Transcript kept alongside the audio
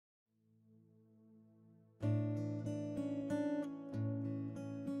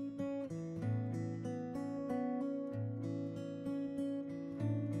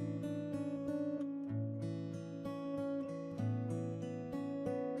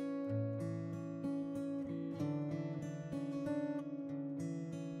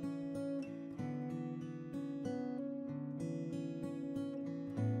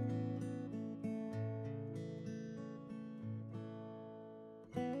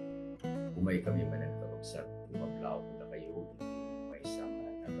Umay kami managkakabsat, kumablaw na kayo, may isang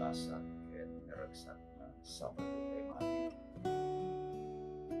nagasak at naragsak na Sabbath kay mami.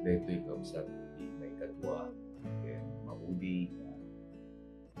 Dito kabsat, hindi may kadwa, at mauli na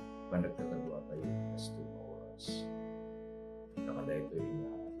panagkakadwa tayo as 2 oras. Nakala ito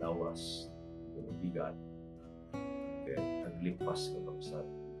yung lawas, bigat, at naglipas kabsat,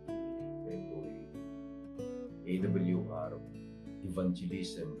 ito yung AWR,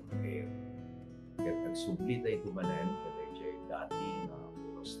 evangelism air. Kaya nagsubli tayo tumanan, kaya dati na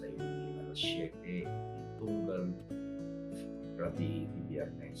oras tayo ni alas 7, tunggal rabi di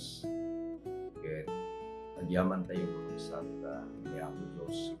Biyernes. Kaya nagyaman tayo mga santa, ni ako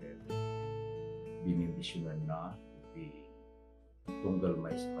Diyos, kaya binindisyonan na, di tunggal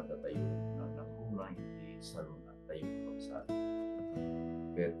may sa kada tayo na nakuna, hindi salunat tayo mga santa.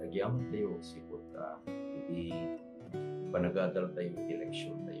 Kaya nagyaman tayo, sikot ka, hindi panagadal tayo,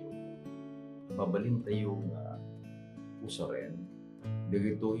 eleksyon tayo. Mabalin tayo nga usaren,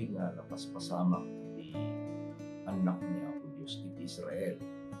 dagitoy nga napaspasamak di anak niya ako Diyos iti Israel.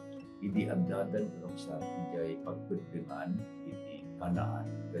 Idi agdadan karong sa ijay pagpagdingan iti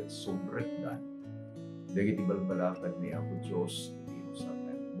Kanaan ket sumrekdan. Dagiti balbalakad ni ako Diyos iti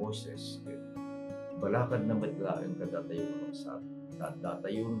usapan Moses ket balakad na madlaeng kadatayo karong sa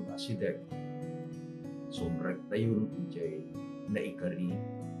datayon nga sidek. Sumrektayon ijay naikari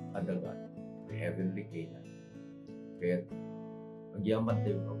adagan heavenly Canaan. Kaya magyaman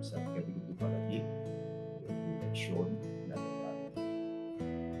tayo kausan kasi ito palagi yung eleksyon na nangyari.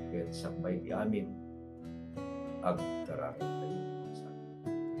 Kaya sakbay di amin agkararang tayo kausan.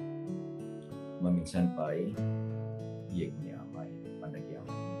 Maminsan pa ay iyag ni amay panagyaman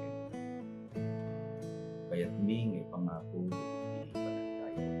niya. Kaya't ming ipangako di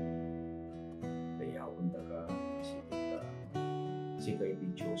panagtayo. Dayawan daga sikay di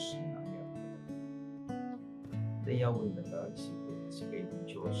Diyos na dayawan na ka, si kay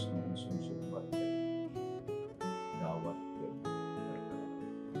Diyos na susupat ka dawat ka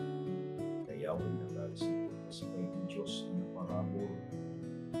dayawan na ka, si kay Diyos na parabor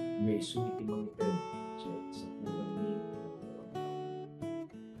may sulit imangitid sa pulang ni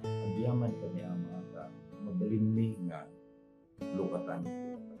ang yaman ka ni Ama ka mabalin ni nga lukatan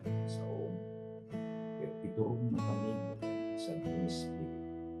sa oon kaya iturong na kami sa Holy Spirit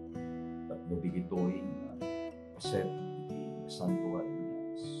at mabigitoy na set di santuan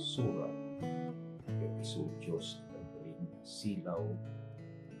na sura kaya iso Diyos at galing na silaw na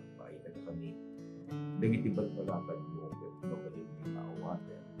pailag kami nagitibag balakad mo at mabaling ni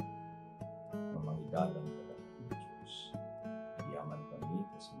maawatin na mangidalang ka ng Diyos yaman kami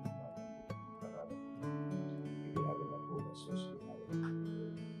kasi naman ang karalang ibinagan na po na susunod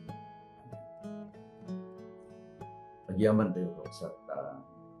pagyaman tayo sa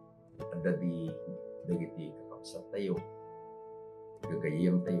adadi dagiti sa tayo,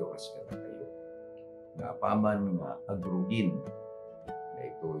 gagayam tayo, askara tayo. Nga paman nga agrugin, na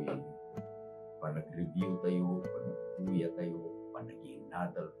ito'y panag-review tayo, panag-uya tayo,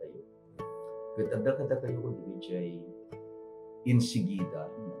 panag-inadal tayo. Katanda kayo, dibijay, insigida,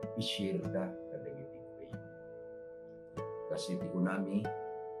 ishare da, kadagiti kayo. Kasi di ko nami,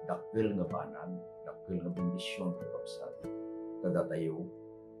 dakkel nga banag, dakkel nga bendisyon, kapsat, kada tayo,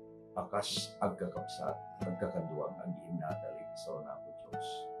 akas agkakapsat, agkakaduang ang ginadalik sa una ko Diyos.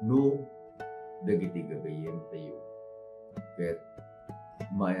 No, dagiti gagayem tayo. Ket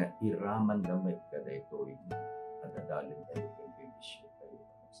mairaman damit kada ito'y adadalin tayo kang bendisyon tayo.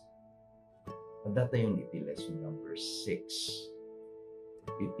 Ada tayong iti lesson number 6.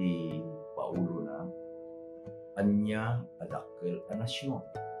 Iti Paulo na, ANIA DAKKEL a NACION.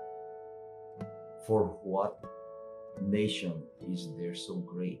 For what nation is there so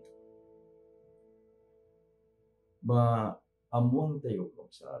great? Maamuan tayo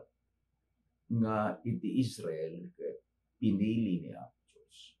sa nga iti Israel ket pinili ni Apo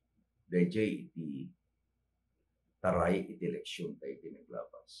Diyos. Dayjay iti taray iti eleksyon tayo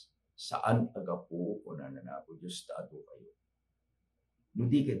tinaglabas. Saan agapo o na Apo Diyos taado kayo?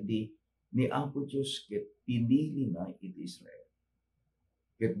 Nudi ket ni Apo Diyos ket pinili na iti Israel.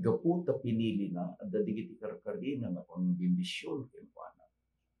 Ket gapu ta pinili na adda digiti karkarina nga pang bendisyon ken kuana.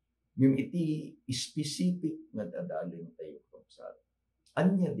 Ngem iti specific nga dadalin tayo sa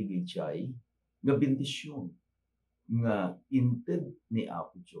anya digitay nga bendisyon nga inted ni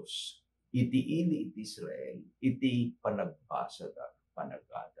Apo Diyos iti ili iti Israel iti panagbasa da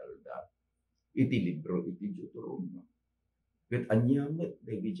panagadal da iti libro iti Deuteronomy ket anya met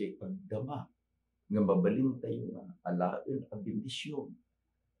digitay pagdama nga mabalin tayo nga alaen a bendisyon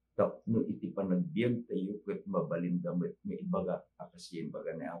tapno iti panagbiag tayo ket mabalindamit nga ibaga akasin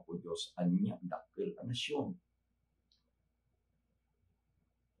baga ni Apo Dios anya dakkel a nasyon.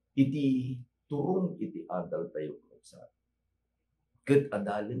 Iti turong iti adal tayo sa ket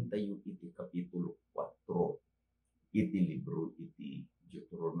adalen tayo iti kapitulo 4 iti libro iti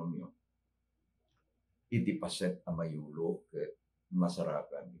Deuteronomio. Iti paset a mayulo ket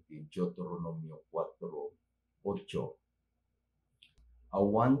masarakan iti Deuteronomio 4:8.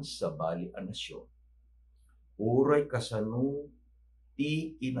 Awan sa bali a nasyon, uray kasano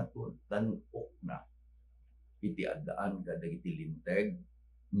ti kinatun-tanok na iti addaan kadagiti linteg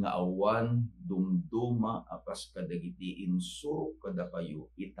nga awan dumduma akas kadagiti insuro kada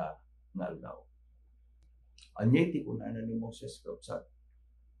kayo ita nga aldaw. Anya iti kunana ni Moses kapsat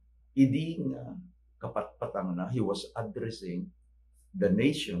idi nga kapatpatang na he was addressing the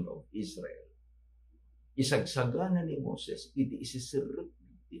nation of Israel. Isagsagana ni Moses iti isisirek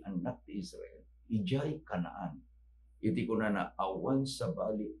ti anak ti Israel ijay Kanaan. Iti kunana awan sa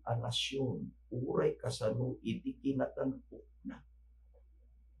bali a nasyon uray kasano iti kinatan-ok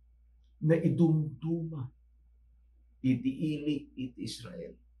na idumduma iti ili iti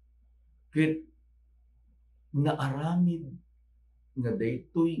Israel ket naaramid nga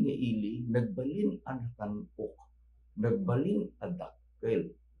daytoy nga ili nagbalin a natanpok, nagbalin a dakkel,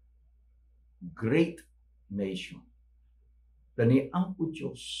 great nation. Tani ang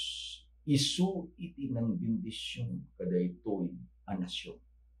Diyos isu iti ng bendisyon kadaytoy a nasyon.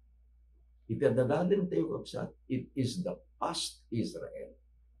 Iti adadalan tayo kapsat, it is the past Israel.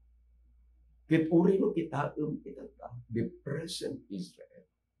 Ket uri no kitaem itata, the present Israel.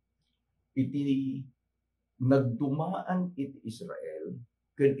 Iti nagdumaan iti Israel,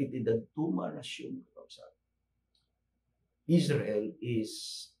 ken iti dagduma nasyon kapsat. Israel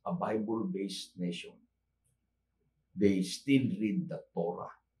is a Bible-based nation. They still read the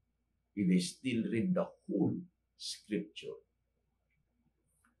Torah. They still read the whole scripture.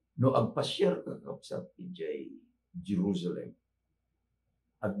 No agpasyar ka kapsat ijay Jerusalem,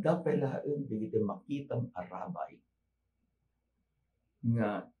 adda pelaen digiti makitang arabay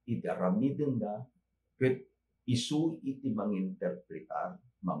nga iti aramiden da ket isu iti manginterpretar,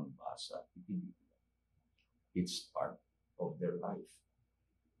 mangbasa iti Biblia. It's part of their life.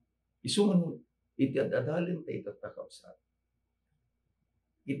 Isu man iti adadalen tayo tatakapsat.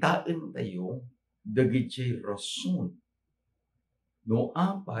 Itain tayo dagiti rason no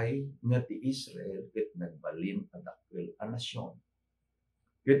apay nga ti Israel ket nagbalin a dakkel a nasyon.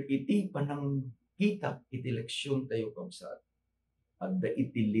 Ket iti panang kita iti leksyon tayo kapsat. Adda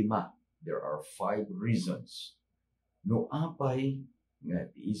iti 5. There are 5 reasons no apay nga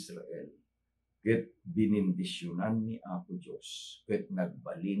ti Israel ket binindisyonan ni Apo Dios ket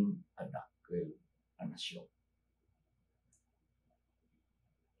nagbalin a dakkel a nasyon.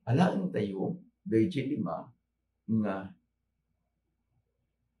 Alaan tayo dayjay 5 nga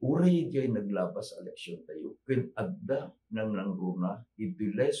uray jay naglabas a leksyon tayo ken adda nang nangruna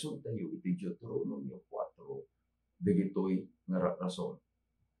iti lesson tayo iti Deuteronomio 4 dagitoy nga rason.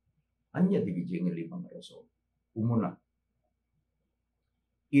 Anya digiti nga 5 rason. Umuna,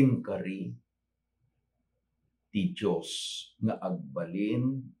 inkari ti Diyos nga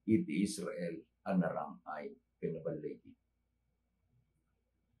agbalin iti Israel anarangay kinabalegi.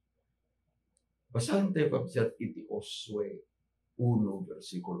 Basahan tayo kapsat iti Josue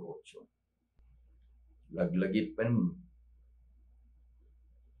 1:8. Laglagit pen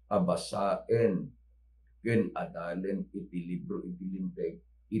abasaen ken adalen iti libro iti linteg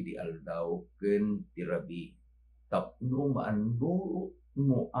iti aldaw ken tirabi tapno maannuro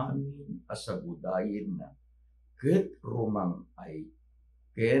mo amin asagudayen na ket rumang ay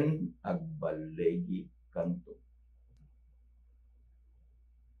ken agbalegi kanto.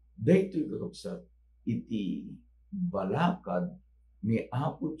 Daytoy kakabsat iti balakad ni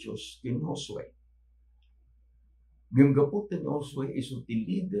Apo Diyos ken Josue. Ganggaputan ni Josue isu ti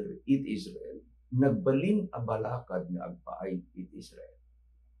leader iti Israel nagbalin a balakad nga agpaay iti Israel.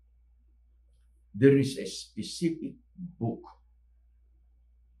 There is a specific book,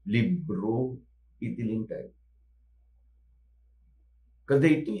 libro iti linteg.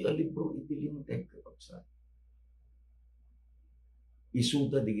 Kadaytoy a libro iti linteg kakabsat.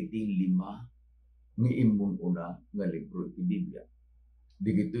 Isuta digiti 5 nga imununa nga libro iti Biblia.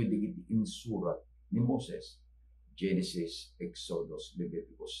 Digitoy digiti insurat ni Moses, Genesis, Exodus,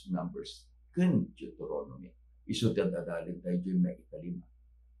 Leviticus, Numbers, ken Deuteronomy. Isuta dadalin tayo dyan may ikalima.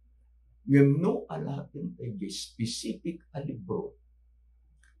 Ngem no alatin tayo specific a libro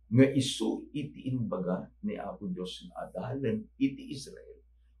nga isu iti inbaga ni Apo Diyos nga adalan iti Israel.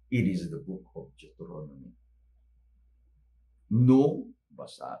 It is the book of Deuteronomy. No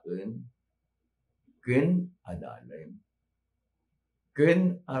basaen ken adalen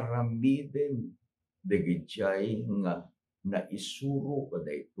ken aramiden dagiti nga naisuro kada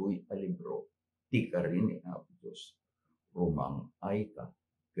ito'y libro ti karin ni Apo Diyos rumangay ka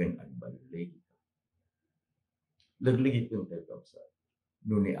ken agballig ka. Lagligit yung tayo kapsa.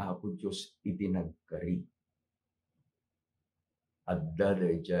 No ni Apo Diyos itinagkari at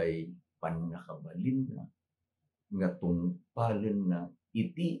dadayjay panakabalin na nga tungpalen na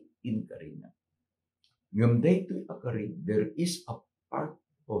iti inkarina. Ngam daytoy akari, there is a part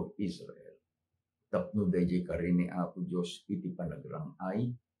of Israel. Tapno dayjay kari ni Apo Diyos iti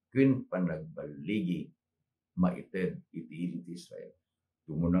panagrangay ken panagbaligi maited iti Israel.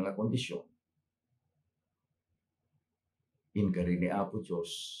 Tumuna nga kondisyon. Inkari ni Apo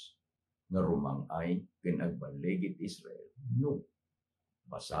Diyos nga rumangay ken agbaligi iti Israel. No.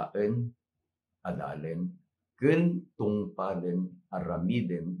 Basaen, adalen, ken tungpalen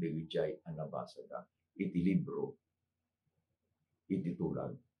aramiden dagiti anabasada iti libro iti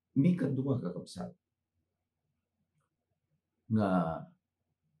tulag. Ni kadua kakabsat nga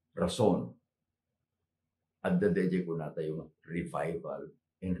rason adda dayjay kunata yung revival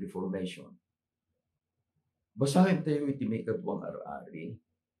and reformation. Basahin tayo iti may kadwang ar-ari,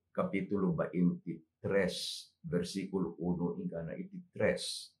 kapitulo 23, versikulo 1 hingga iti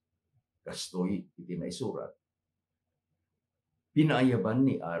 3. Kastoy iti naisurat. Pinaayaban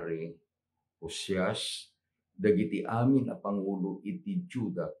ni Ari Osias dagiti amin a pangulo iti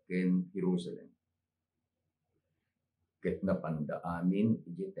Juda ken Jerusalem. Ket napanda amin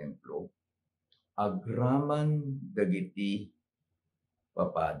iti templo agraman dagiti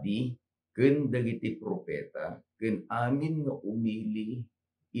papadi ken dagiti propeta ken amin nga umili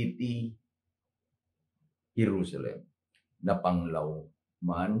iti Jerusalem na panglaw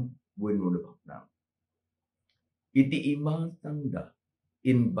man wenno na iti imang tanda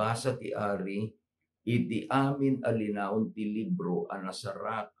inbasa ti Ari iti amin alinaon ti libro a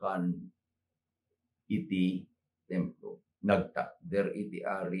nasarakan iti templo. Nagtakder iti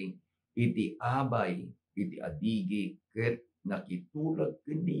Ari iti abay iti adigi ket nakitulag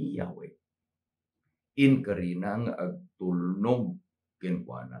ken ni Yahweh. Inkarina nga agtulnog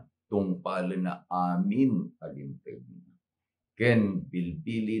kenkuana tungpalen na amin alinteg ken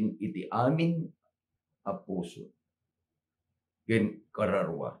bilbilin iti amin a puso ken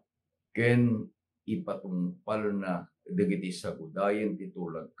kararwa ken ipatungpal na dagiti sagudayen ti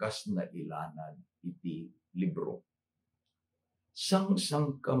tulag kas na ilanad iti libro. Sang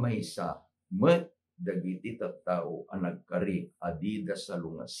kamaysa met dagiti tattao a nagkari adida sa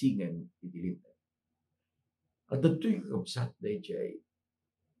lungasingen iti linteg. At dato'y kakabsat dayjay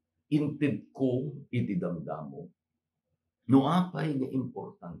inted ko iti damdamo no apay nga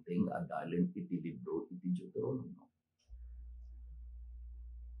importante nga adalen iti libro iti Deuteronomio.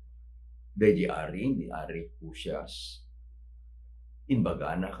 Dayjay Ari ni Ari Osias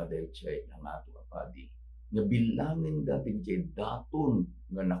inbagana kadayjay nangato apadi nga bilangin dati jay daton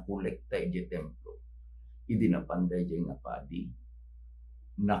nga nakolekta iti templo. Idinapanday jay nga padi.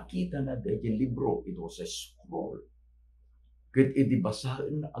 Nakita na dayjay libro ito sa scroll. Ket iti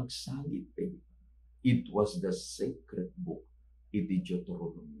basaen na agsangit it was the sacred book iti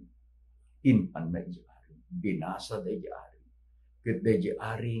Deuteronomio. Inpan na iti Ari. Binasa dayjay Ari. Ket dayjay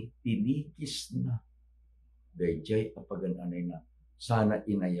Ari tinikis na dayjay apagan-anay na sana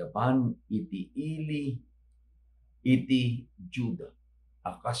inayaban iti ili iti Juda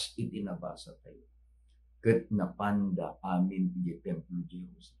akas iti nabasa tayo ket napanda amin iti templo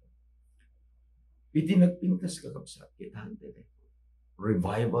Jerusalem. Iti nagpintas kakabsat kitaan tayo.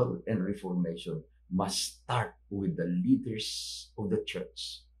 Revival and reformation must start with the leaders of the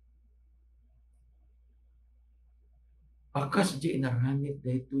church. Akas di inaramit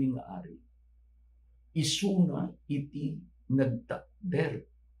na ito'y nga Ari. Isuna iti nagtakder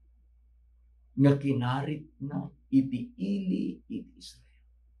nga kinarit na iti ili iti Israel.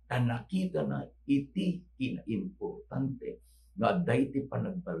 Nakita na iti kinaimportante nga aday ti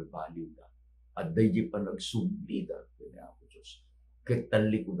panagbalbaliw da. Aday ti panagsubli da kini Apo Diyos. Ket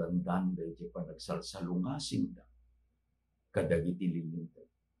talikudan dan day ti panagsalsalungasin da. Kadagiti lilinta.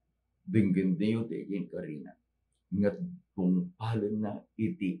 Binggen dayo ti karina. Nga tungpalen na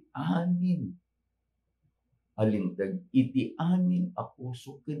iti anin alintag iti anin a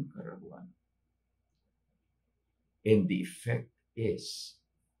puso ken kararuan. And the effect is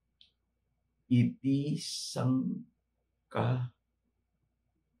iti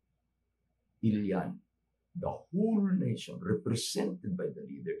ilyan, the whole nation represented by the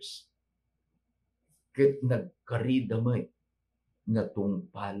leaders ket nagkari damay nga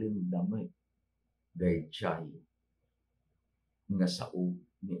tungpalen damay dayjay nga saog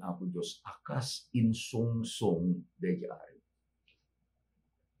ni Apo Diyos akas insungsong deji ari.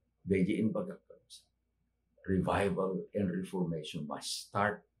 Deji in pagkakabsa. Revival and reformation must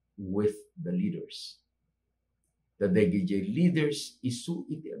start with the leaders. The deji leaders isu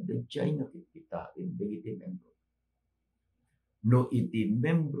iti adjay nakikitain dagiti membro. No iti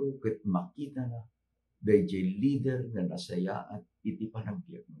membro ket makita na deji leader nga nasayaan iti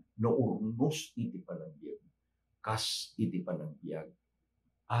panagbiag. No urnos iti panagbiag. Kas iti panagbiag.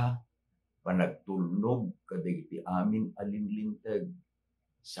 Panagtulnog kadagiti amin alinlintag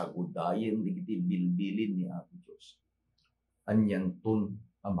sa gudayen digiti bilbilin ni Apo Diyos. Anyan tun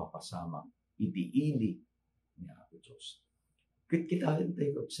ang mapasama iti ili ni Apo Diyos. Kitkitain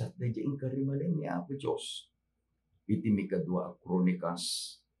tayo kapsat na diyang karimalin ni Apo Diyos. Iti mikadwa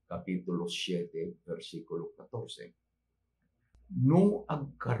Kronikas, Kapitulo 7, versikulo 14. No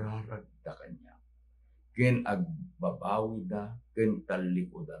agkararagda kanya, ken agbabawi da, ken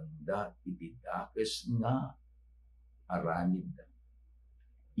talikodan da, iti dakes nga aramid da.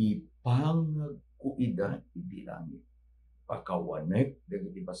 Ipangagkuida iti langit, pakawanek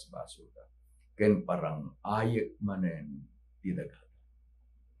dagiti basbaso da, ken parang ayek manen ti dagat.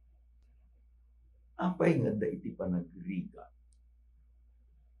 Apay nga da iti panagriga,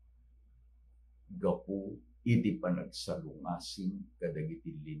 gapu iti panagsalungasing kadagiti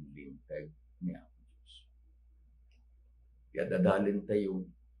linlintag ni Apo Diyos. Kaya dadalin tayo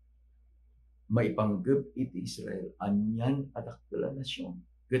maipanggap iti Israel anyan adakkel a nasyon.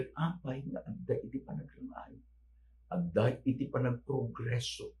 Ket apay nga adda iti panagrimay. Adda iti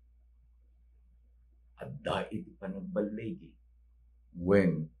panagprogreso. Adda iti panagbalegi.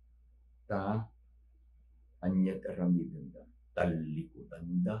 When ta anyat aramiden da,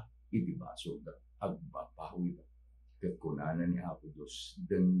 talikudan da, iti baso da, agbapawi da. Ket kunana ni Apo Diyos,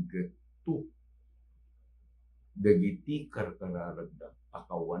 denggetu dagiti karkararag da,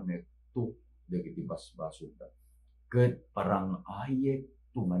 akawanek tu dagiti basbaso da. Ket parang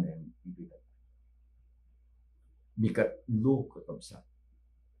ayek tumanen iti da. Mikatlo kakabsat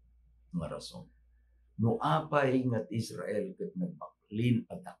nga rason. No apay ngat Israel ket nagbaklin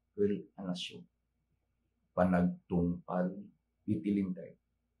at dakkel a nasyon. Panagtungpal iti lintay.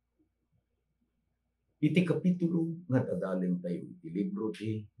 Iti kapitulo nga dadalin tayo iti libro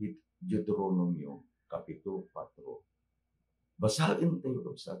ti Deuteronomio Kapitulo 4. Basahin tayo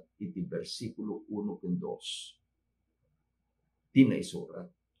kapsat iti versikulo 1 ken 2.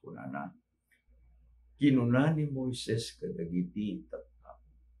 Tinaisurat kunana. Kinuna ni Moises kadagiti tattao.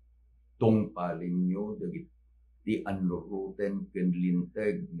 Tungpalin nyo dagiti anluruten ken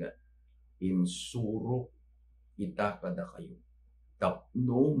linteg nga insurok ita kada kayo.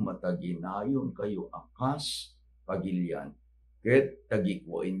 Tapno mataginayon kayo akas pagilyan. Ket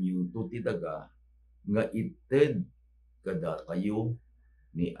tagikuain yung tuti daga nga ited kada kayo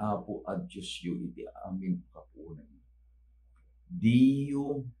ni Apo at Diyos yu iti amin kapunan.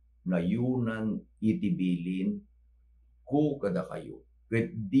 Diyo nayunan iti bilin ko kada kayo. Ket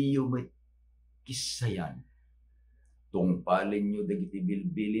diyo may kisayan. Tungpalin nyo dagiti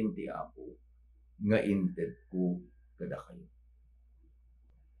bilbilin ti Apo nga inted ko kada kayo.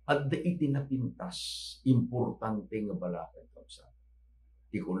 At da iti napintas, importante nga balakad kapsa.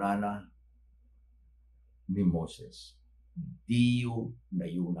 Ikunana ni Moses, diyo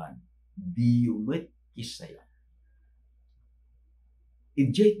nayunan, diyo met kisaya.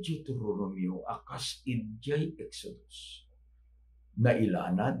 Ijay Deuteronomio akas ijay Exodus.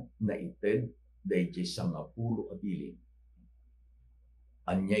 Nailanad, naited, dayjay 10 abilin.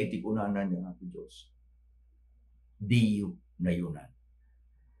 Anya iti kunana ni Apo Diyos. Diyo nayunan.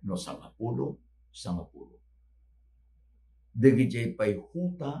 No 10. Dagijay pay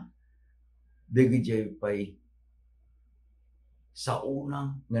huta, dagijay pay sa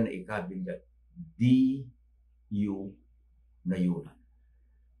una nga naikabigat, di yu nayunan.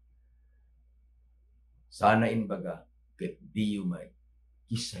 Sana inbaga, ket di yu may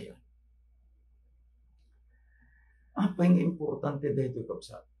kisayan. Apa yung importante dito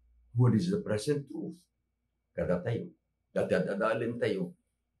kapsat? What is the present truth? Kada tayo, dadadalin tayo,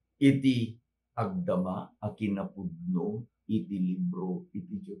 iti agdama a kinapudno iti libro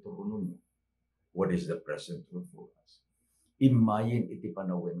iti Deuteronomio. What is the present truth for us? Imayin iti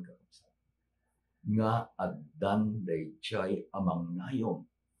panawen kakabsat. Nga addan dayjay amang nayon.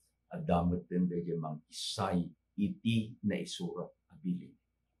 Adamot din dayjay mang isay iti na isurat abilin.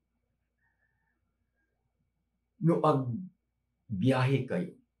 No agbiyahe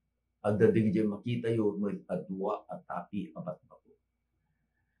kayo, adda dayjay makita yo no adwa at tapi abat bako.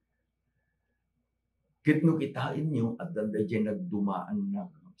 Ket no kitain nyo, at dyan dayjay nagdumaan na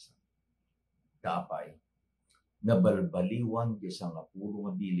kakabsat. Daapay, nabalbaliwan di sa nga pulo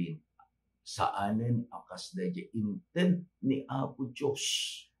nga bilin saanen akas dadya inted ni Apo Diyos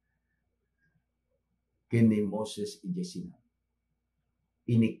kini Moses ije sinan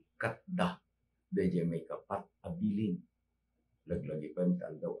inikatda dadya may kapat abilin laglagi pa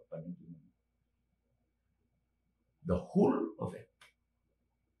daw panagin the whole of it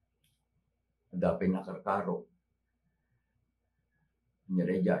dapat nakarkaro niya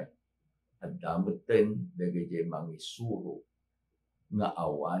dayay at damutin dagay mangisuro nga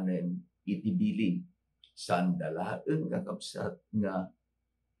awanen itibilin sandalaan nga kapsat nga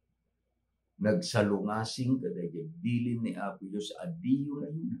nagsalungasing kadagay bilin ni Apo Diyos adiyo na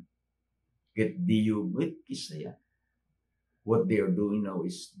yun. Ket diyo with kisaya. What they are doing now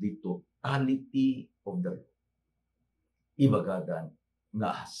is the totality of the law. Ibagadan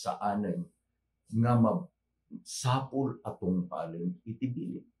nga saanen nga sapul atong palen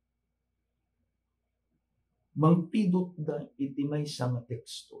itibilin. Mangpidot da iti may nga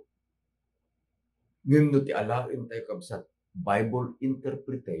teksto. Ngayon ti alain tayo kabsat Bible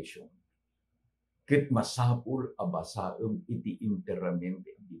interpretation. Kit masapul abasaem iti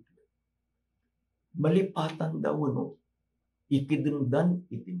interamente Biblia. Malipatan daw no, ikidengdan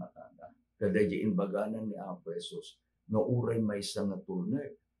iti matanda. Kadayjin baganan ni Apo Jesus, nga uray may nga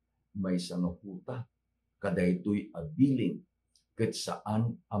turner, may nga puta, kadaytoy abilin, ket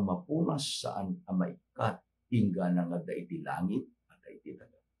saan amapunas, saan amaikat, ingana nga da iti langit, at iti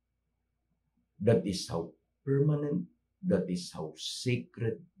dagat. That is how permanent, that is how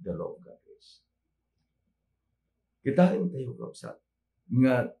sacred the law of God is. Kitain tayo kapsat,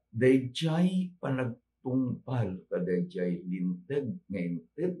 nga dayjay panagtungpal kadayjay linteg nga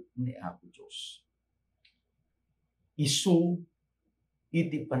inted ni Apo Diyos. Isu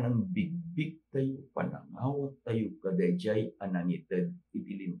iti panangbigbig tayo, panangawat tayo kadayjay anangited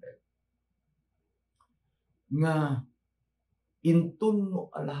iti linteg. Nga intun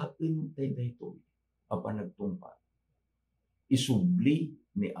no alahain tayo dayto apan nagtungpal. Isubli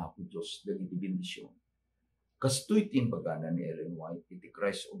ni Apo Diyos dagiti bendisyon. Kastoy timbagana ni Ellen White iti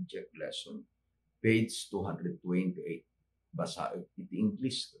Christ Object Lesson, page 228. Basa iti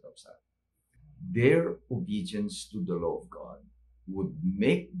English katapsa. Their obedience to the law of God would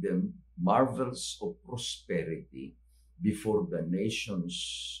make them marvels of prosperity before the nations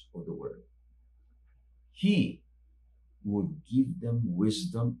of the world. He would give them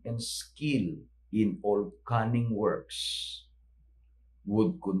wisdom and skill in all cunning works,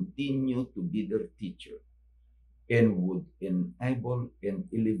 would continue to be their teacher, and would enable and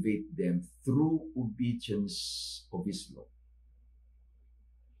elevate them through obedience of His law.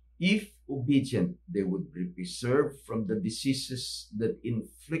 If obedient, they would be preserved from the diseases that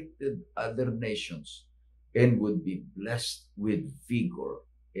inflicted other nations and would be blessed with vigor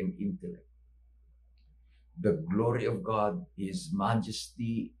and intellect. The glory of God, His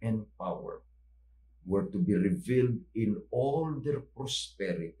majesty and power were to be revealed in all their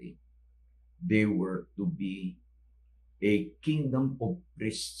prosperity. They were to be a kingdom of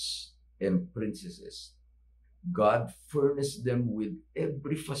priests and princesses. God furnished them with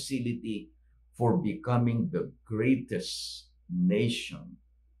every facility for becoming the greatest nation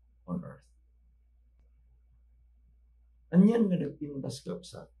on earth. Anyan nga nagpintas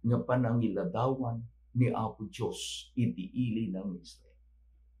kapsat, nga panangiladawan ni Apo Diyos iti ili ng Israel.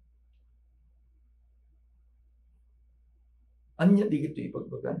 Anya di ito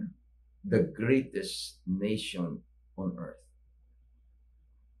ipagbagan? The greatest nation on earth.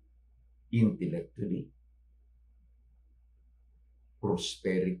 Intellectually,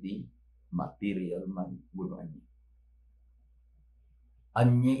 prosperity, material man, gunuan niya.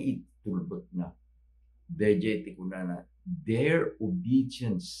 Anya itulbot na. Deje ti kunana, their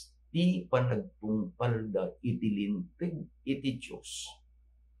obedience ti panagtungpal da itilinteg iti Diyos.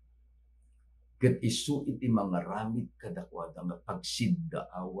 Ket isu iti mga ramid kadakwada nga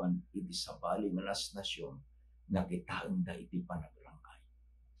pagsiddaawan iti sabali nga nasyon nga kitaan da iti panagrangay.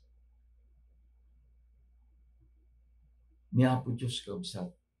 Ni Apo Diyos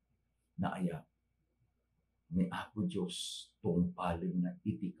kausat na aya. Ni Apo Diyos tungpalin na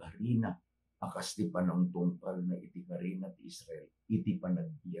iti karina akas ti panang tungpal na iti karina ti Israel iti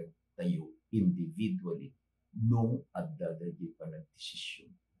panagbiag tayo individually no adda di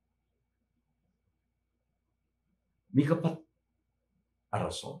panagdesisyon. Mikapat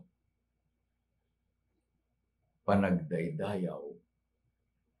arason panagdaydayaw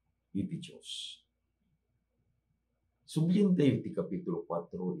iti Diyos. Sublin tayo iti Kapitulo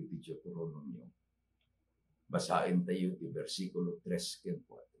 4 iti Deuteronomio. Basahin tayo iti versikulo 3 ken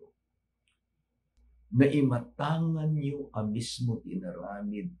 4. Naimatangan niyo a mismo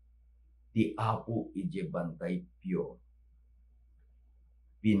tinaramid ti apo ije bantay pure.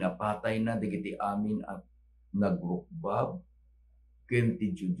 Pinapatay na digiti amin at nagrukbab ken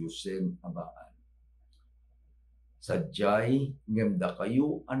ti jujusen abaan. Sadyay ngemda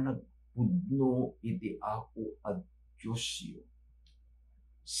kayo ang nagpudno iti apo at Diyosyo.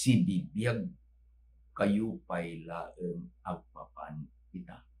 Si bibiyag kayo paylaeng agpapan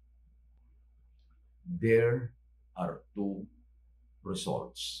ita. There are two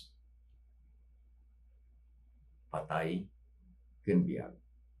results. Patay ken biyag.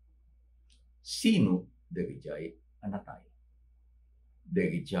 Sino dagijay anatay?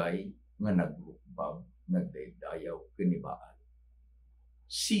 Dagijay nga nagrukbab, nagdaydayaw kenibaan.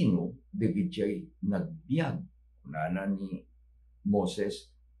 Sino dagijay nagbiag? Kunana ni Moses,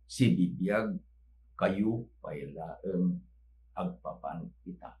 si bibiyag kayo paylaeng agpapan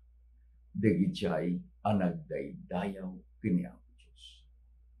ita. Dagijay ang nagdaydayaw kini ang Diyos.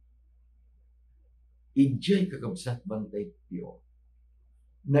 Ijay kakabsat bantay pure.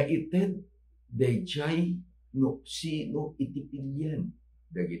 Na ited dayjay no sino itipilyan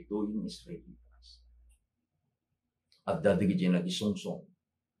dagito yung Israelitas. At dadagijay nagisungsong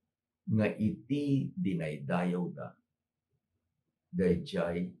nga iti dinaydayaw da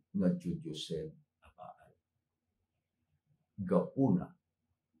dayjay nga jujusen apaan. Gapuna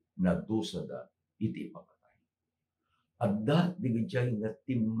na dusa da iti papatay. At da digijay nga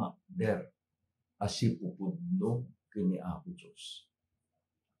timmakder asipupudno kini Apo Diyos.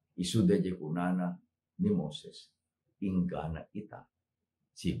 Isu dayjay kunana ni Moses, inggana ita,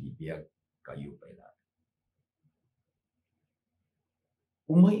 si bibiyag kayo paylan.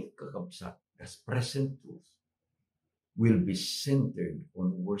 Umay kakabsat, as present truth will be centered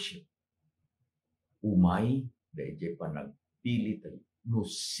on worship. Umay, dayjay panagpili tayo, no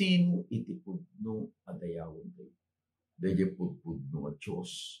sino itipudno adayawon tayo. Dayjay pudpudno a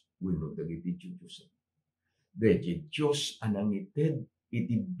Diyos, wenno dagiti Diyosen. Dayjay Diyos anangited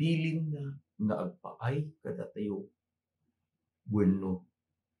iti bilin na nga agpaay kada tayo. Wenno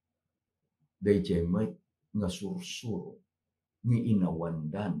dayjay met nga sursuro ni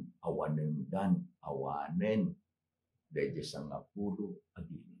inawandan, awanendan, awanen dayjay sangapulo a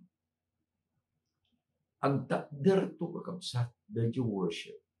bilin. Agtakder to kakabsat dayjay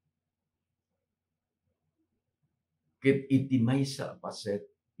worship. Ket iti maysa paset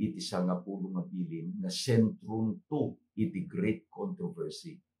iti sangapulo nga bilin nga sentrum to iti great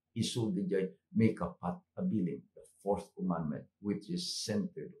controversy. Isu dayjay may kapat a bilin, the fourth commandment, which is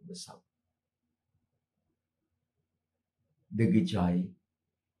centered on the Sabbath. Dagijay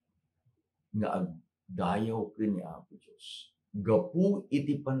nga agdayaw kini Apo Diyos. Gapu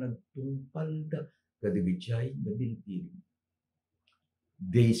iti panagtungpal da kadagijay nga bilbilin.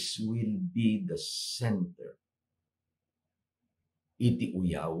 This will be the center. Iti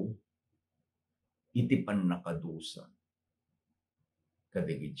uyaw, iti pannakadusa,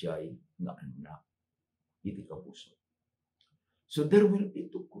 kadagijay nga anak, iti kapuso. So there will be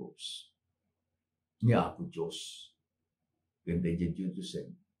two groups. Ni Apo Diyos, ganda dyan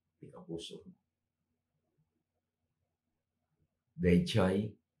Diyosen, iti kapuso. Dayjay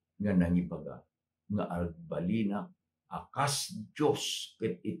nga nangipaga, nga agbalina, akas Diyos,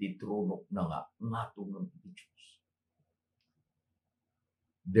 ket iti tronok na nga, ngatong ng iti Diyos.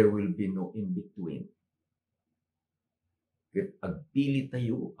 There will be no in-between. Ket agpili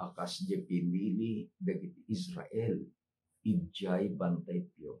tayo akas di pinili dagiti Israel, ijay bantay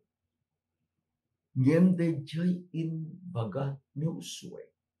pyo. Ngem dayjay inbaga ni Usue.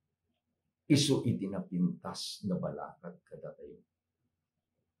 Isu iti napintas na balakat kada tayo.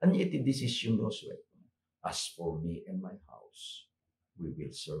 Ano iti desisyon ni Usue? As for me and my house, we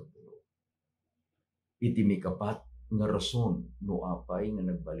will serve the Lord. Iti mikapat nga rason no apay nga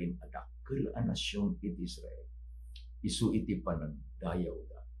nagbalin a dakkel a nasyon iti Israel. Isu iti panagdayaw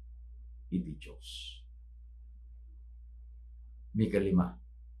da iti Diyos. Mikalima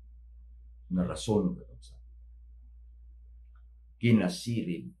nga rason kakabsat.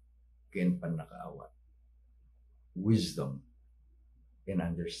 Kinasirib ken pannakaawat. Wisdom and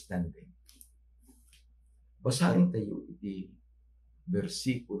understanding. Basahin tayo iti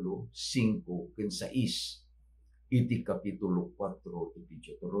versikulo 5 ken 6 iti kapitulo 4 iti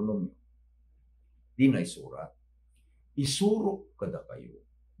Deuteronomio. Dinay surat, isurok kada kayo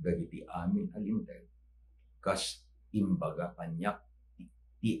dagiti amin alinted kas imbaga kanyak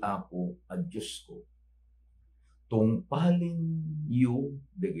ti Apo a Diyos ko. Tungpalin yu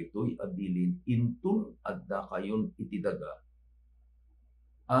dagitoy abilin intun adda kayon iti daga.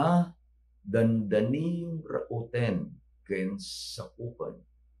 Dandani yung raoten ken sakupan.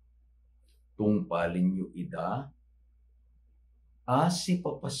 Tungpalin yu ida si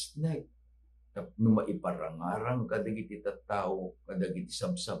papasnek Tapno maiparangarang kadagiti tattao, kadagiti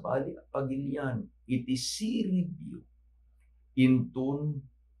sabsabali a pagilian, iti siribyo, intun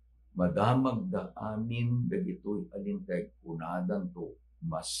madamag da amin dagitoy alintay kunadan to,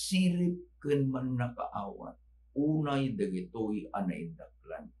 masirip ken man nakaawat, unay dagitoy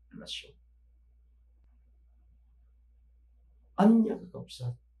anaindaklan a nasyon. Anya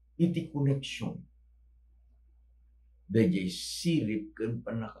kakabsat, iti koneksyon, dayjay sirip ken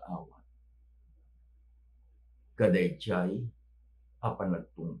panakaawat, kadayjay a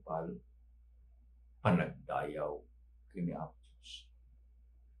panagtungpal, panagdayaw kini Apo Diyos.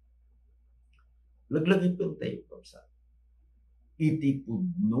 Laglagin pun tayo, kapsat. Iti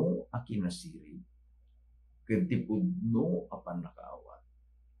pudno a kinasirip, ken ti pudno a panakaawat,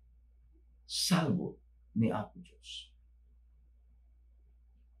 sagot ni Apo Diyos.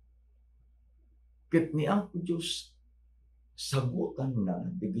 Ket ni Apo Diyos, sagutan na,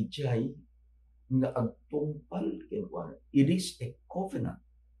 digitjay, nga agtungpal kenkuana. It is a covenant.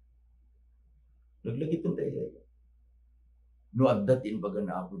 Laglagi itong tayo. No agdatin baga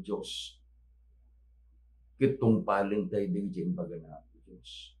na Apo Diyos, kitungpaling tayo digitjay baga na Apo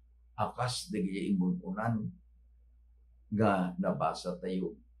Diyos. Akas digitjay imununan, nga nabasa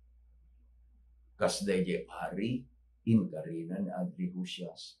tayo. Kas digitjay ari, inkarina ni Adri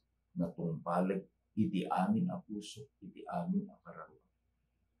Husias, na tungpalig iti amin a puso, iti amin a kararuan.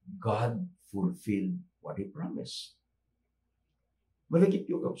 God fulfilled what He promised. Malagip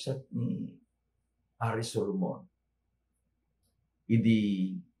yung kapsat ni Ari Solomon.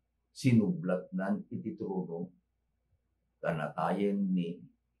 Idi sinublat nan iti trono, tanatayen ni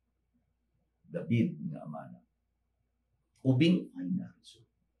David nga amana. Ubing ay nariso.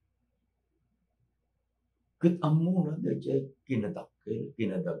 Ket amuna dayjay kinadakkel,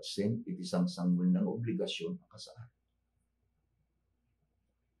 kinadagsen, iti sangsangwen ng obligasyon a kasaan.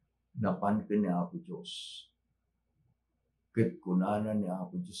 Napan ken ni Apo Diyos. Ket kunana ni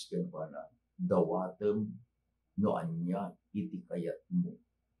Apo Diyos kenkuana, dawatem no anya iti kayat mo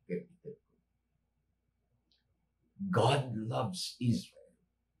ket ited ko. God loves Israel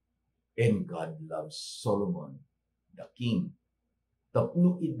and God loves Solomon, the king.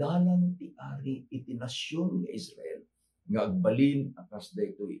 Tapno idalan ti ari iti nasyon nga Israel, nga agbalin akas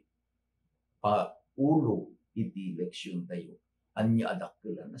daytoy ulo iti leksyon tayo. Anya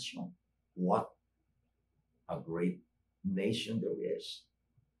adakkel a nasyon. What a great nation there is.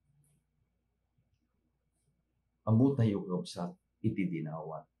 Amo tayo kabsat iti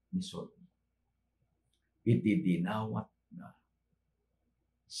dinawat ni Solomon. Iti dinawat na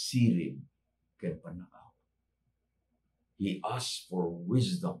sirib ken panakaw. He asked for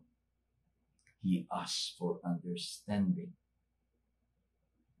wisdom. He asked for understanding.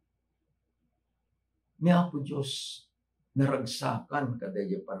 Ni Apo Diyos, naragsakan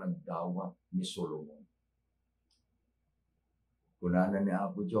kadaya panagdawat ni Solomon. Kunana ni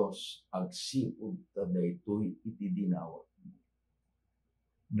Apo Diyos, agsipod ta daytoy iti dinawat mo.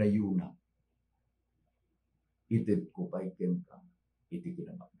 Nayuna, ited ko pa'y kenka, iti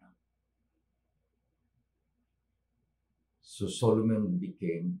kinabakna. So Solomon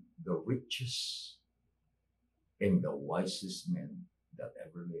became the richest and the wisest man that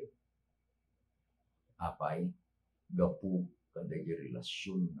ever lived. Apay, gapu kadaya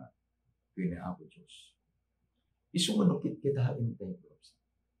relasyon na kini Apo Diyos. Isumanukit kita in templos.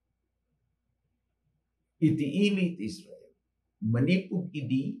 Iti ilit Israel, manipod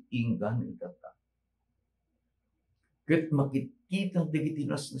idi inggan itata. Ket makikita dagiti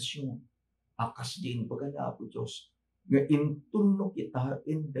nasyon, akas din baga na Apo Diyos, nga intunno kita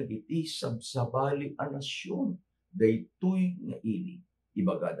in dagiti sabsabali a nasyon, daytoy nga ili,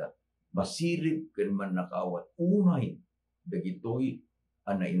 ibagada, masirip ken man nakawat unay, dagitoy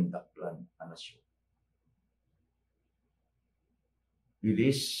anaindaklan a nasyon. It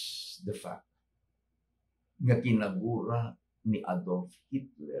is the fact nga kinagura ni Adolf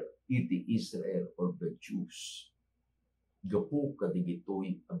Hitler iti Israel or the Jews. Gapu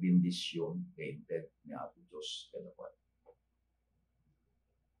kadigitoy a bendisyon kainted ni Apo Diyos kadapat.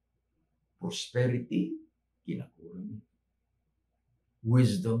 Prosperity, kinagura ni.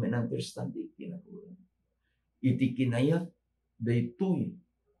 Wisdom and understanding, kinagura ni. Iti kinayat, daytoy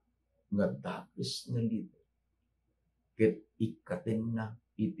nga dakes nga leader. Ket ikaten na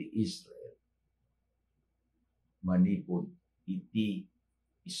iti Israel. Manipod iti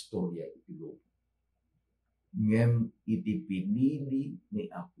istorya iti lupa. Ngem iti pinili ni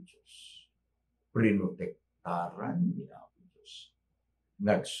Apo Diyos. Prinotektaran ni Apo Diyos.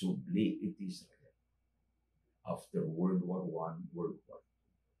 Nagsubli iti Israel. After World War I, World War II.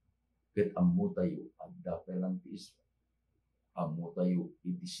 Ket ammo tayo, agdapelan ti Israel. amo tayo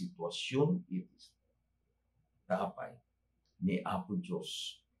iti sitwasyon iti tapay ni Apo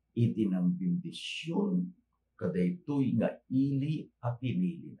Diyos iti ng bendisyon kadaytoy nga ili a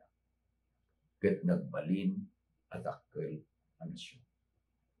pinili na ket nagbalin a dakkel a nasyon.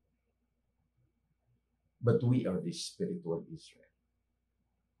 But we are the spiritual Israel.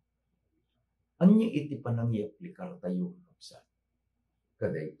 Anya iti panang i-aplikar tayo kapsat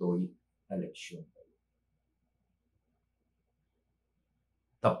kadaytoy eleksyon tayo.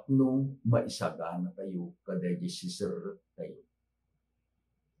 Tapno maisagana tayo kaday sisir tayo.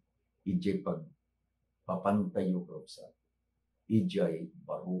 Ijay pag papantayo kapsat. Ijay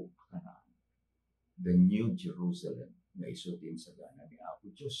baro kanaan. The New Jerusalem nga isutin sa gana ni Apo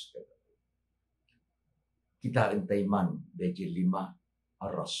Diyos. Kita intay man dahil 5 a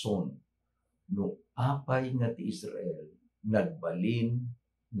rason no apay nga ti Israel nagbalin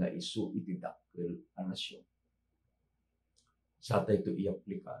nga isu iti dakkel a nasyon. Sa tayo ito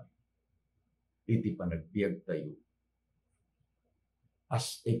i-aplikar, iti panagbiag tayo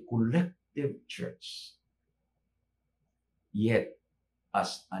as a collective church, yet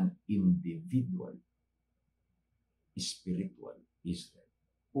as an individual spiritual Israel.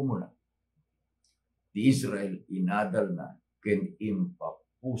 Umuna, di Israel inadal na ken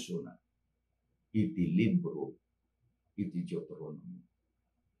impapuso na iti libro iti Deuteronomy.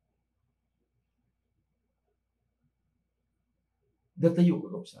 Datayo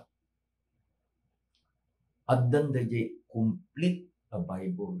kakapsa. Addan dayjay complete a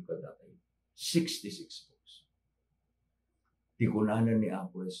Bible kadatay. 66 books. Ti kunanan ni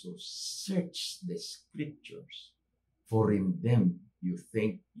Apo Jesus, search the scriptures, for in them you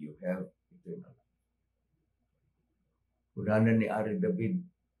think you have eternal life. Kunanan ni Ari David,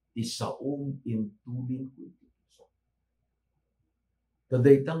 ti saong intulin ko iti puso.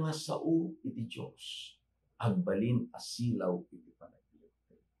 Kadayta nga sao iti Diyos, agbalin asilaw iti panagbiag.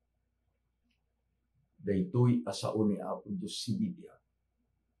 Daytoy asao ni Apo Diyos si Biblia.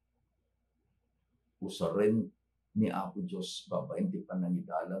 Usaren ni Apo Diyos babaen ti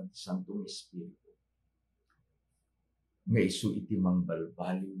panangidalan ti Santong Espiritu. Nga isu iti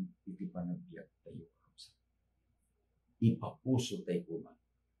mangbalbalin iti panagbiag tayo. Ipapuso tayo kuman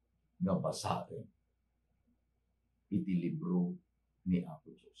nga basahin iti libro ni Apo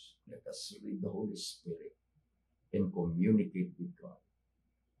Diyos. Let us read the Holy Spirit and communicate with God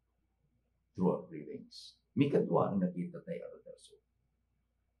through our readings. Mikadwa ang nakita tayo aradarso.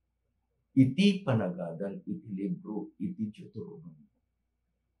 Iti panagadal iti libro iti Deuteronomy.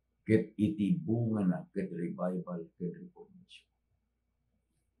 Ket iti bunga na ket revival ket reformation.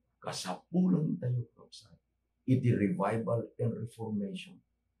 Kasapulan tayo kapsay. Iti revival and reformation.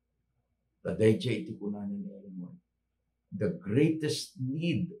 Tadayjay iti kunanan ni Ellen White. The greatest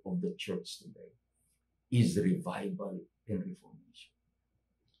need of the church today is revival and reformation.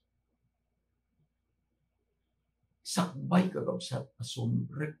 Sakbay kakabsat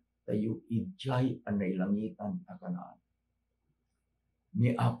asumrek tayo ijay ang nailangitan a kanaan.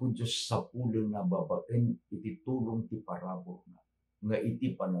 Ni Apo Diyos sa pulo na babaen iti tulong ti parabor na nga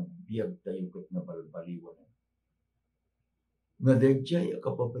iti panagbiag tayo ket nabalbaliwan. Nga dayjay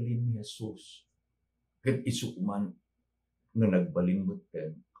akababalin ni Jesus ket isukuman nga nagbalin mo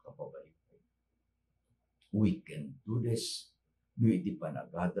ken kapabalin tayo. We can do this no iti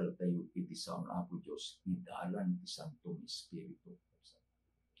panagadal tayo iti sa ang Apo Diyos idalan ti Santong Espiritu.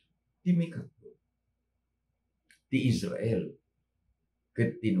 Ti mikatlo ti Israel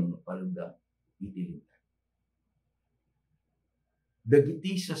ket tinungpalda iti lintag.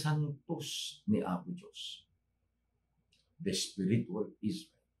 Dagiti sa santos ni Apo Diyos, the spiritual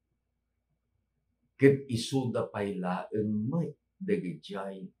Israel, ket isuda paylaeng met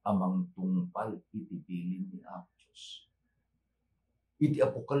dagijay amang tungpal iti bilin ni Apo Diyos. Iti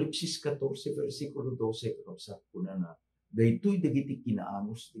Apokalipsis 14 versikulo 12 kakabsat kunana, daytoy dagiti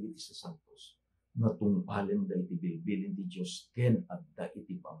kinaanos dagiti sa santos nga tungpalen dagiti bilbilin ti Dios ken adda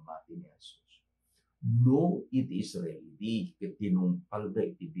iti pamati ni Jesus. No iti Israel di ket tinungpal da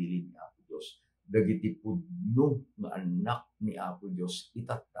iti bilin ni Apo Dios dagiti pudno nga anak ni Apo Dios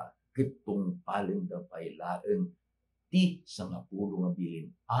itatta ket tungpalen da paylaeng ti sangapulo nga bilin.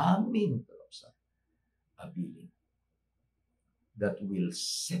 Amin kakabsat. Abilin that will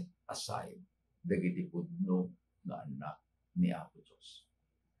set aside dagiti pudno nga anak ni Apo Diyos.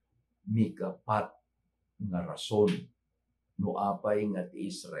 Mikapat nga rason no apay nga ti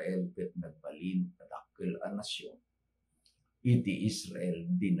Israel ket nagbalin a dakkel a nasyon. Iti Israel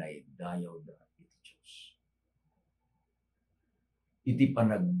dinaydayaw da iti Diyos. Iti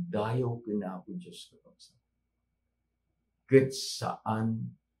panagdayaw kina Apo Diyos kapagsa. Ket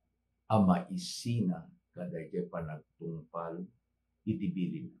saan a maisina kadayjay panagtungpal iti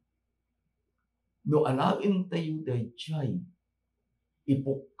bilin. No alain tayo dayjay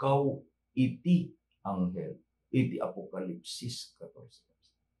ipukaw iti anghel iti Apokalipsis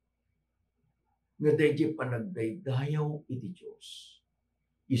 14. Nga dayjay panagdaydayaw iti Dios.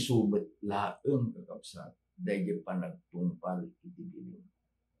 Isumet laeng kakabsat dayjay panagtungpal iti bilin.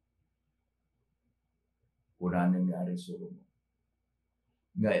 Kunanan ni Ari Solomon.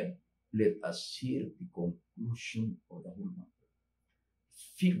 Nga let us hear the conclusion of the whole matter.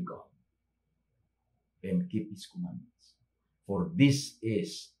 Fear God and keep His commandments. For this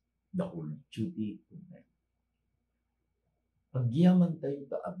is the whole duty of man. Pagyaman tayo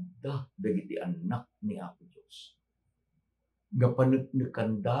taadda dagiti anak ni Apo Dios. Nga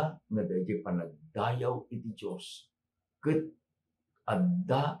panagkanda nga dayjay panagdayaw iti Dios ket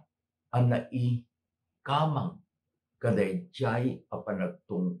adda anai kamang kadayjay a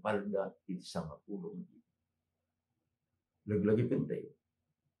panagtungpal da iti sangapulong. Laglagi tayo.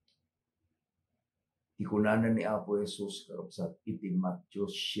 Ikunanan ni Apo Jesus karupsat iti Matthew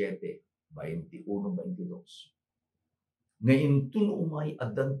 7:21-22. Nga intun umay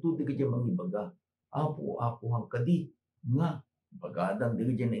adanto digiti mangibaga, Apo hang kadi nga bagadan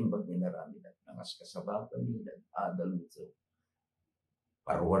digiti na imbag ni narami nangas kasaba kami adal nito.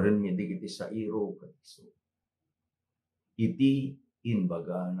 Parwaran mi digiti sa iro kadiso. Iti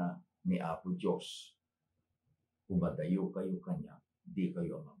inbagana ni Apo Dios. Umadayo kayo kanya, di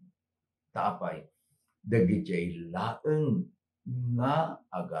kayo amang. Taapay dagiti laeng nga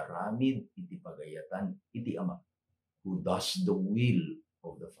agaramid iti pagayatan iti Ama, who does the will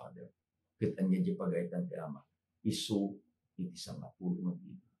of the Father. Ket anya di pagayatan ti Ama, isu iti sangapulong nga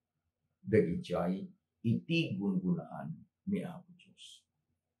bilin. Dagiti iti gungunaan ni Apo Dios.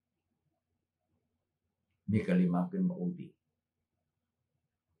 Mikalimaken maudi.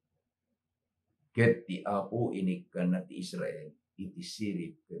 Ket ti Apo inikkan na ti Israel iti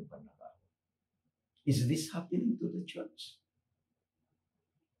sirib ken panakaw. Is this happening to the church?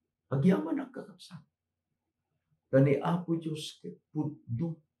 Pagyaman ang kakabsat. Kani Apo Diyos ket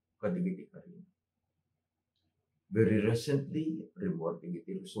pudno kadigiti karin. Very recently, remorte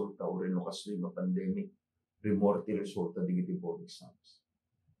iti resulta o rin kasoy nga pandemic, remorte resulta digiti board exams.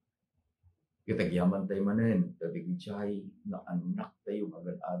 Kitagyaman tayo manen, kadigiti na anak tayo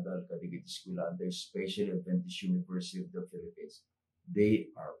agad-adal kadigiti eskwelahan tayo, especially Adventist University of the Philippines. They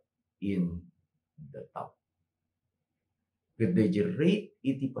are in the top. Kadayjay rate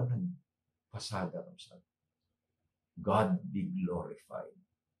iti panagpasada kamsat. God be glorified.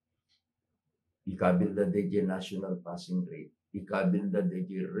 Ikabilda dayjay national passing rate. Ikabilda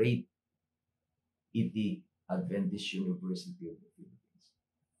dayjay rate iti Adventist University of the Philippines.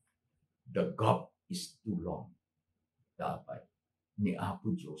 The gap is too long. Dapat ni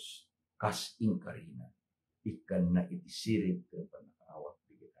Apo Dios kas inkarina ikan na iti sirib ken panakaawat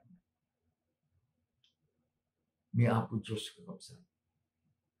bigitan. Ni Apo Dios kakabsat.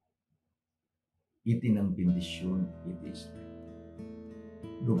 Iti ng bendisyon iti Israel.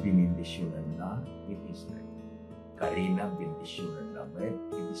 Do binindisyonan na iti Israel. Karina bendisyonan na met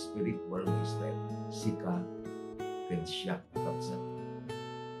iti spiritual Israel. Sika ken siya kakabsat.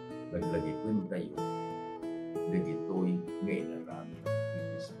 Laglagi kun tayo. Dagitoy nga inarami iti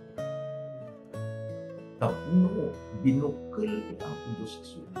Israel. Tapno binukkel iti Apo Dios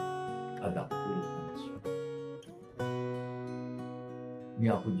isu. Adakkel na NACION. Ni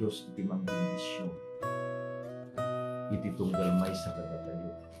Apo Dios iti mangbendisyon. Iti tunggal may sa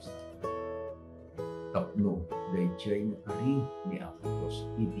kadatayo. Tapno dayjay nga kari ni Apo Dios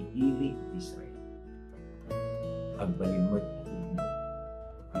iti ili iti Israel. Agbalimot mo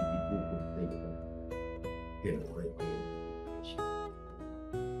iti bukod tayo ka. Kinuray ko yun iti siya.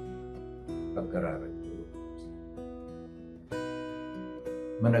 Pagkararag ko.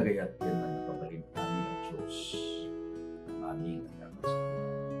 Managayat yan man nakabalin kami ang Diyos. Aming anak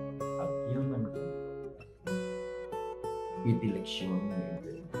sa agyaman ko. Iti leksyon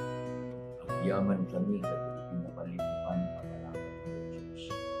ngayon. Agyaman kami kasi pinapalitupan kapalakan ng Diyos.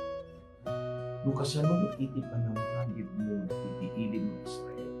 Nung kasanong iti panangagid mo iti ilim ng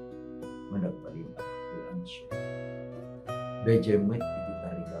Israel, managbalin ang NACION. Dayjay met iti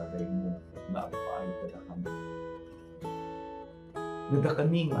tarigagay mo na agpaay kada kami. Nada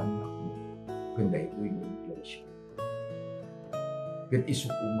kaming anak mo, kanda ito'y inflation. Ket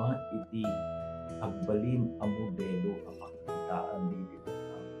isukuma iti agbalin ang modelo ang pagkitaan dito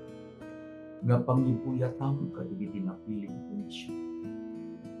nga pangibuyatam kadigiti napiling komisyon.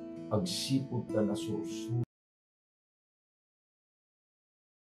 Agsipod ka na sursu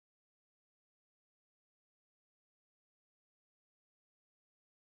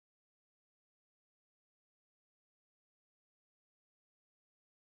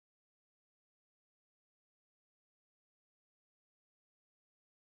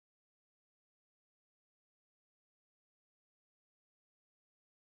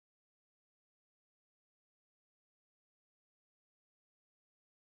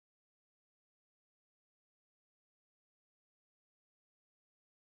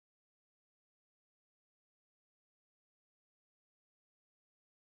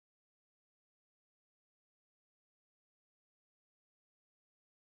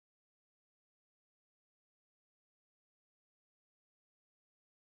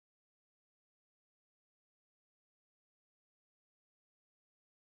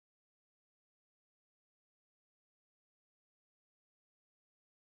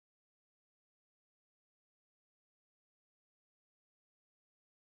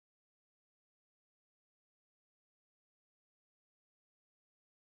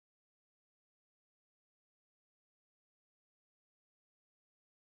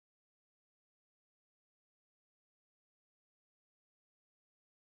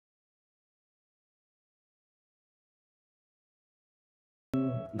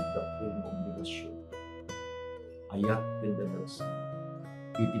idakkel ng obligasyon. Ayat ganda nagsa.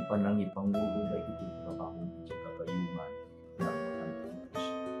 Iti panang ipangulo na iti trabaho iti kagayungan na makantos.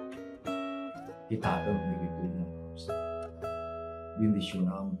 Kitadang nilito ng Diyos.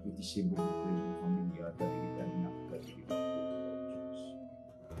 Bendisyon iti sibuko ng pamilya dahil anak katilit ng Diyos.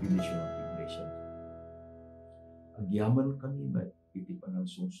 Bendisyon ang iglesia. Agyaman kami na iti panang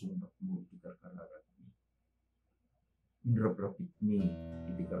sungsundak mo iti karkararat mi. Inraprapit mi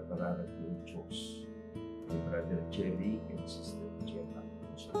iti karkararat yung Diyos. Brother Jerry and Sister Jenna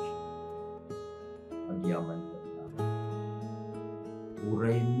Concepcion. Agyaman kami namin.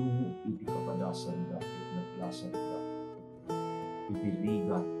 Uray mo iti kapadasan dahil naglasan ka. Iti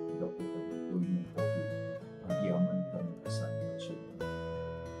rigat gaputan ito'y ng COVID. Agyaman kami sa NACION.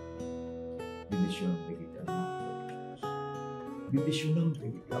 Bendisyon ang begitan ng Diyos. Bendisyon ang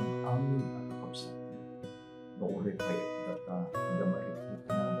begitan ang aming at kapsati. Naure pa yung data gamarikit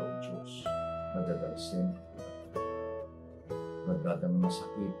na daw Diyos. Madadalsen, madadang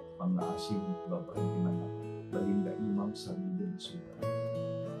masakit, pang-aasim, babae na balinda imang sarili suda.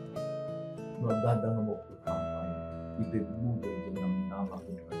 Madadang mo utampay, itibugay dyan ng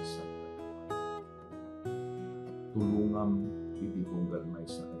namakon kalsat. Tulungam, ititunggal may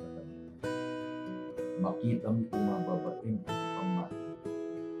sa kalatan. Makita mi kumababain, iti pangmati.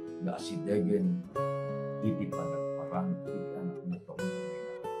 Na asidegen, iti panagparang, iti anak mo pangmati.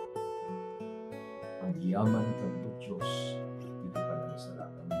 Agyaman kami o Diyos, iti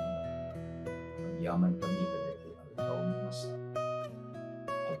panagsalatan mo. Agyaman kami kadagay ang taong masa.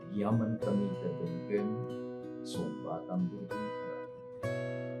 Agyaman kami kadagay sumbatang buting karami.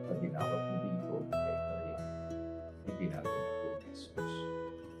 Paginapat mo dito, kay kaya, itinagin ako ni Jesus.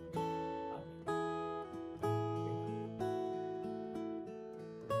 Amen.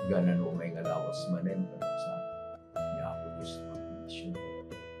 Ganan o may ngalawas manen sa niya ako Diyos na pagbinisyon.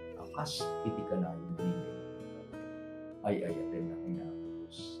 Akas iti kanayon din ay ayatin na